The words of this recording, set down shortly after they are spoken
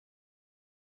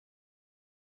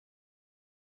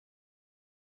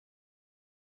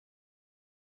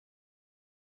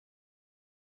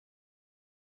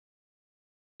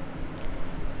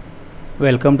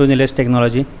Welcome to Nilesh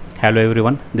Technology. Hello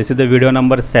everyone. This is the video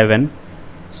number 7.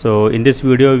 So in this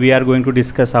video we are going to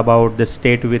discuss about the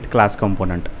state with class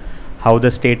component. How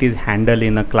the state is handled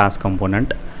in a class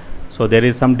component. So there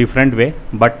is some different way,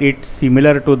 but it's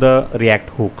similar to the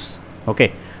React hooks.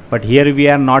 Okay. But here we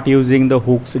are not using the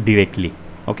hooks directly.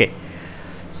 Okay.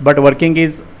 So, but working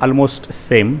is almost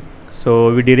same.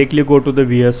 So we directly go to the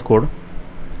VS Code.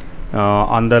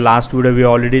 On the last video we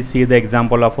already see the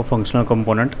example of a functional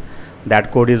component.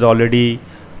 That code is already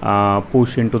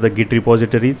pushed into the Git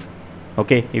repositories.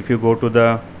 Okay, if you go to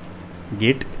the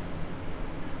Git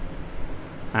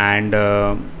and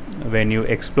when you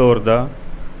explore the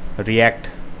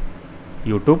React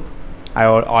YouTube,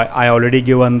 I already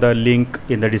given the link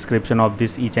in the description of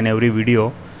this each and every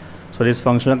video. So this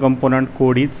functional component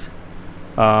code is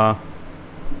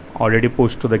already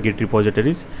pushed to the Git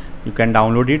repositories. You can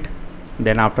download it.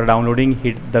 Then after downloading,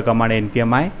 hit the command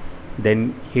npm I,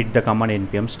 then hit the command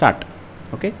npm start.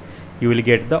 Okay, you will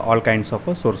get the all kinds of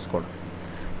a source code.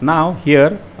 Now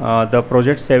here the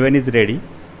project 7 is ready.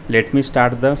 Let me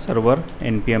start the server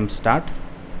npm start.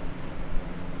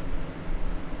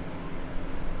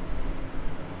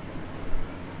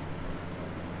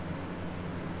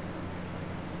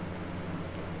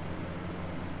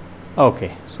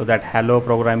 Okay, so that hello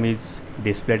program is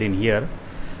displayed in here.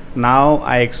 Now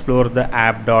I explore the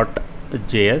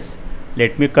app.js.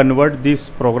 Let me convert this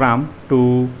program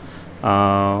to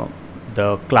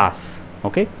the class.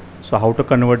 Okay, so how to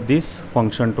convert this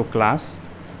function to class?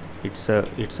 It's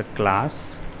a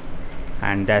class,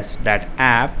 and that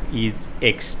app is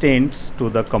extends to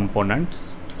the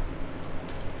components,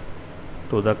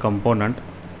 to the component.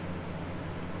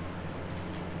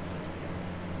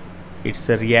 It's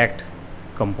a React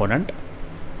component.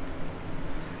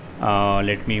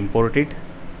 Let me import it.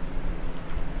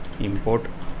 Import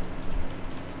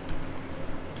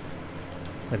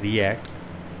React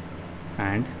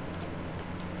and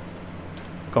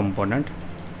component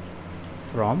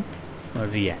from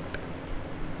React.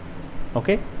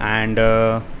 Okay, and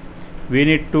we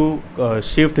need to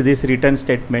shift this return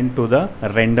statement to the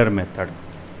render method.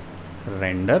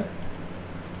 Render,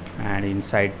 and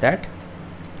inside that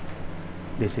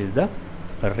this is the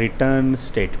return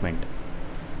statement.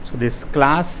 So this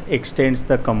class extends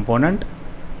the component.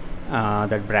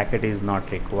 That bracket is not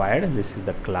required. This is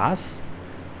the class,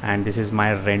 and this is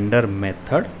my render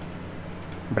method.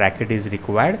 Bracket is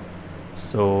required.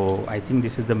 So I think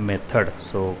this is the method.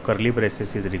 So curly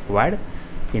braces is required.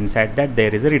 Inside that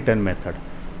there is a return method.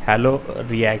 Hello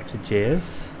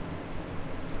ReactJS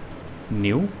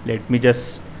new. Let me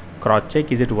just cross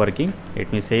check, is it working?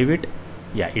 Let me save it.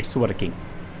 Yeah, it's working.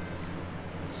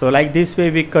 So like this way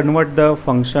we convert the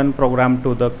function program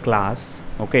to the class.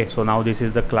 Okay, so now this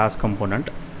is the class component.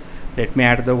 Let me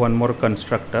add the one more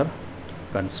constructor.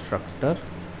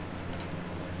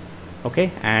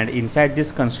 Okay, and inside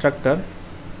this constructor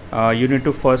you need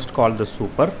to first call the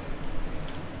super.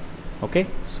 Okay,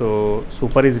 so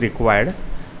super is required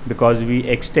because we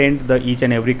extend the each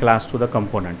and every class to the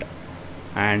component.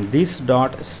 And this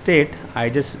dot state, I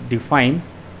just define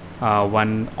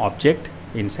one object.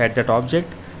 Inside that object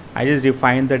I just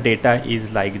define the data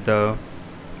is like the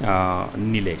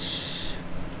Nilesh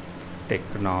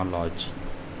technology.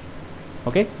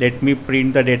 Okay, let me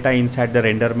print the data inside the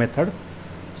render method.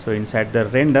 So inside the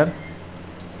render,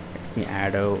 let me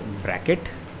add a bracket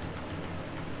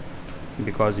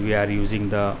because we are using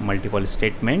the multiple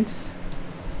statements.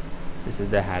 This is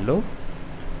the hello,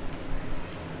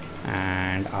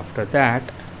 and after that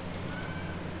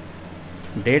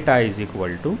data is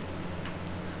equal to.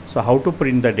 So how to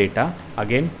print the data?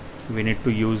 Again we need to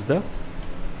use the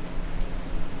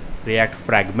React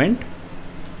fragment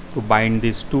to bind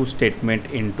these two statement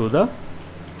into the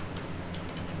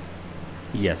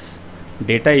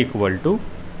data equal to.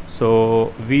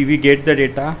 So we get the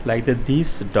data like the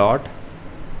this dot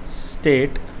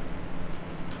state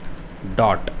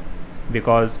dot,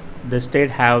 because the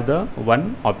state have the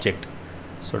one object.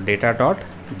 So data dot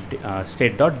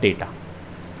state dot data.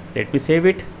 Let me save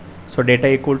it. So data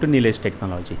equal to Nilesh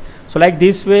technology. So like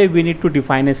this way we need to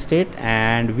define a state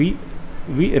and we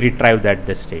retrieve that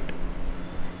the state.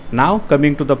 Now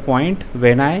coming to the point,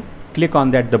 when I click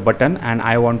on that the button and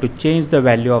I want to change the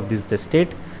value of the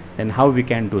state, then how we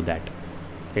can do that?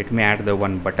 Let me add the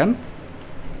one button.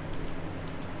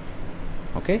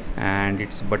 Okay, and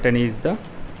its button is the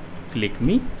click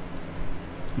me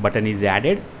button is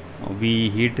added. We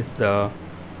hit the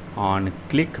on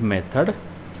click method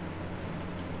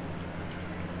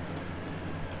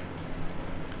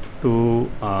to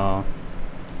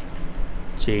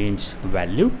change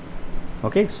value.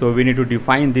 Okay, so we need to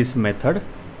define this method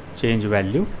change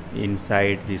value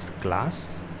inside this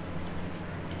class,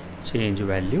 change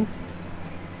value.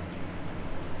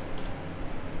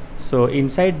 So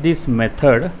inside this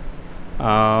method,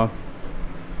 I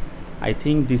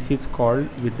think this is called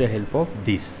with the help of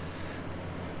this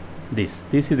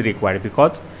is required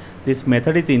because this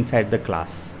method is inside the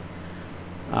class,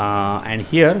 and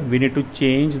here we need to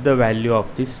change the value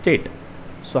of this state.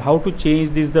 So how to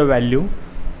change this the value?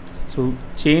 So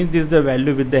change this the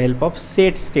value with the help of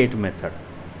setState method.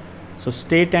 So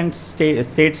state and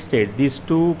setState, these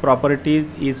two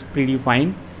properties is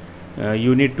predefined.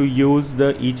 You need to use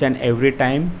the each and every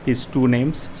time these two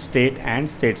names, state and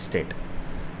setState,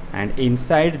 and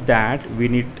inside that we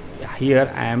need,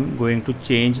 here I am going to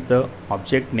change the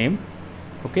object name,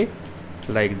 okay,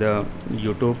 like the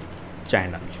YouTube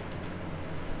channel.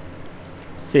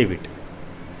 Save it.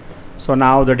 So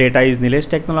now the data is Nilesh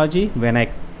Technology. When I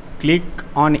click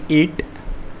on it,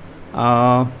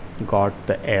 got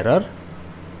the error,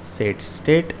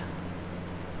 setState.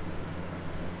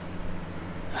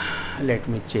 Let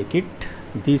me check it.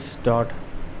 This dot,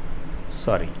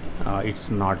 sorry,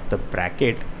 it's not the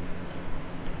bracket,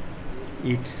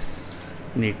 it's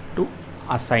need to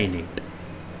assign it.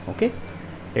 Okay,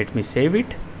 let me save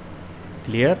it,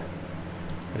 clear,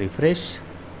 refresh,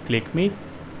 click me.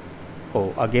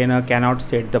 Oh, again I cannot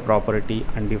set the property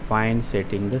undefined,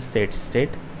 setting the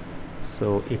setState.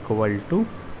 So equal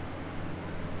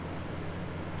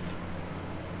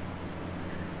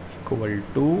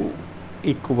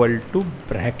to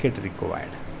bracket required.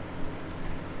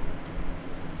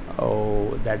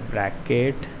 Oh, that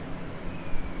bracket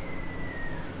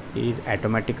is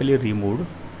automatically removed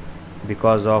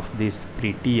because of this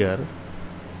prettier.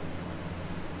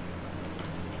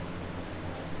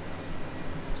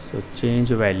 So change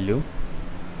value,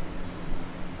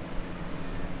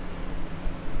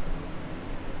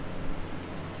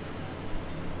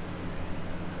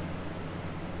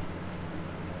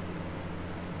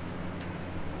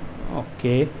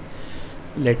 okay,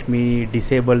 let me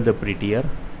disable the prettier.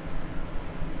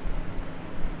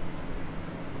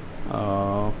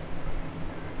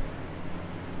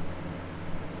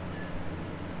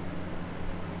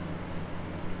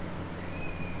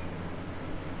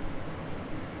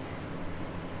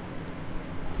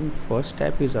 First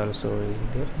tab is also in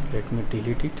there. Let me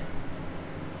delete it.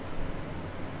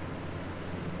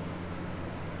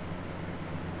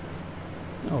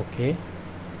 Okay,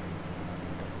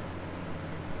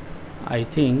 I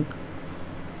think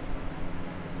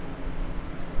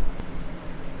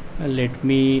let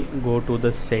me go to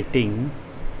the setting,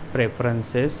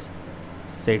 preferences,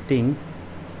 setting,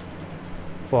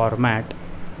 format.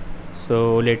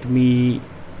 So let me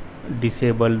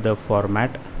disable the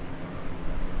format,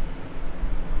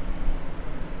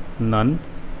 none.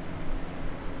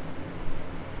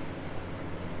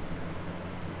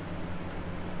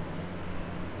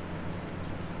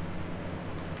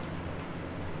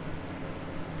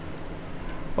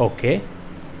 Okay,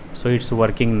 so it's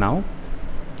working now.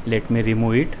 Let me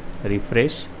remove it,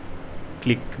 refresh,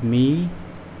 click me.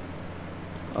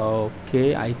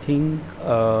 Okay, I think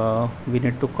we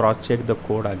need to cross check the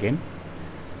code again.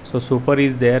 So super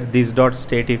is there, this dot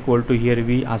state equal to, here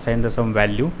we assign the some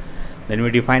value, then we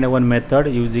define our method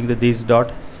using the this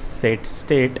dot set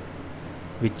state,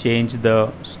 we change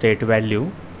the state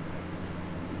value.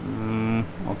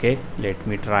 Okay, let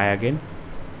me try again.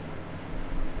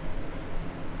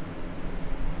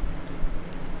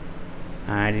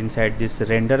 And inside this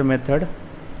render method,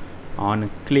 on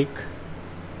click,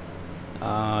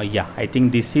 yeah, I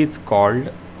think this is called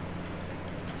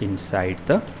inside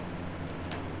the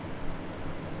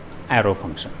arrow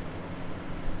function.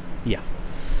 Yeah,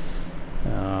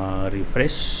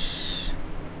 refresh,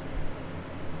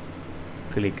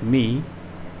 click me,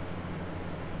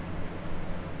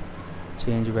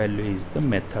 change value is the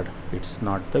method, it's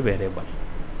not the variable.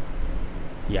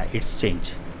 Yeah, it's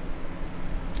changed.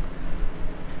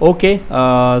 Okay,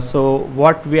 so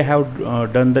what we have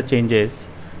done the changes.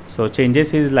 So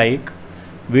changes is like,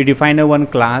 we define a one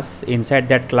class, inside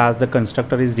that class the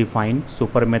constructor is defined,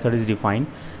 super method is defined.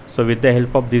 So with the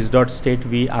help of this dot state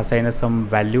we assign some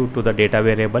value to the data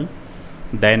variable,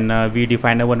 then we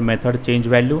define a one method change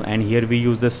value, and here we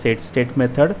use the set state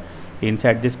method.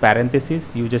 Inside this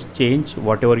parenthesis you just change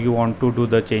whatever you want to do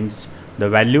the change the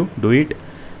value, do it,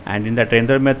 and in that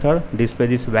render method display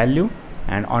this value,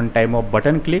 and on time of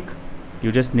button click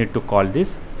you just need to call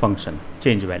this function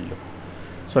change value.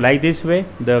 So like this way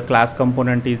the class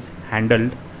component is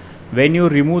handled. When you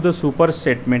remove the super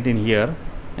statement in here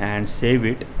and save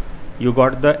it, you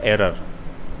got the error.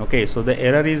 Okay, so the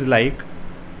error is like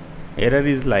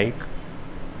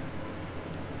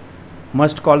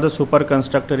must call the super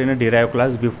constructor in a derived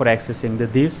class before accessing the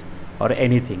this or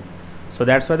anything. So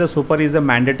that's why the super is a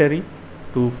mandatory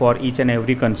for each and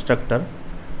every constructor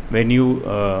when you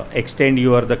extend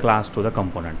the class to the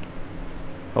component.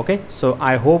 Okay, so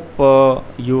I hope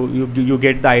you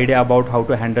get the idea about how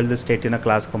to handle the state in a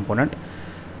class component.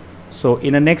 So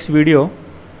in the next video,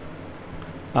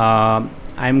 I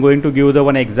am going to give the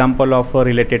one example of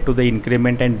related to the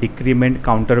increment and decrement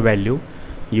counter value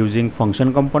using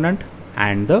function component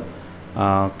and the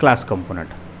class component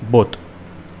both.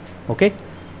 Okay,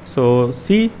 so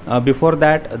see before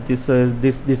that,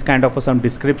 this kind of some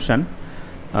description.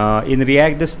 In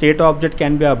React, the state object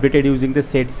can be updated using the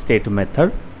setState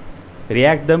method.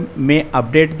 React may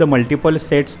update the multiple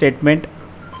set statement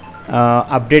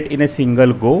update in a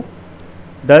single go.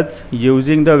 Thus,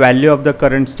 using the value of the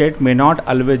current state may not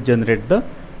always generate the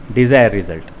desired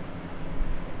result.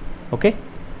 Okay,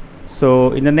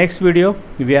 so in the next video,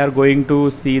 we are going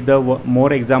to see the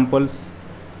more examples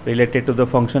related to the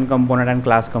function component and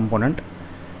class component,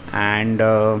 and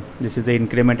this is the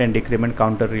increment and decrement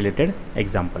counter related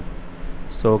example.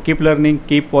 So keep learning,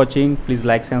 keep watching. Please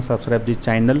like and subscribe this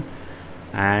channel,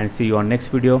 and see you on next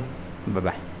video. Bye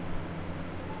bye.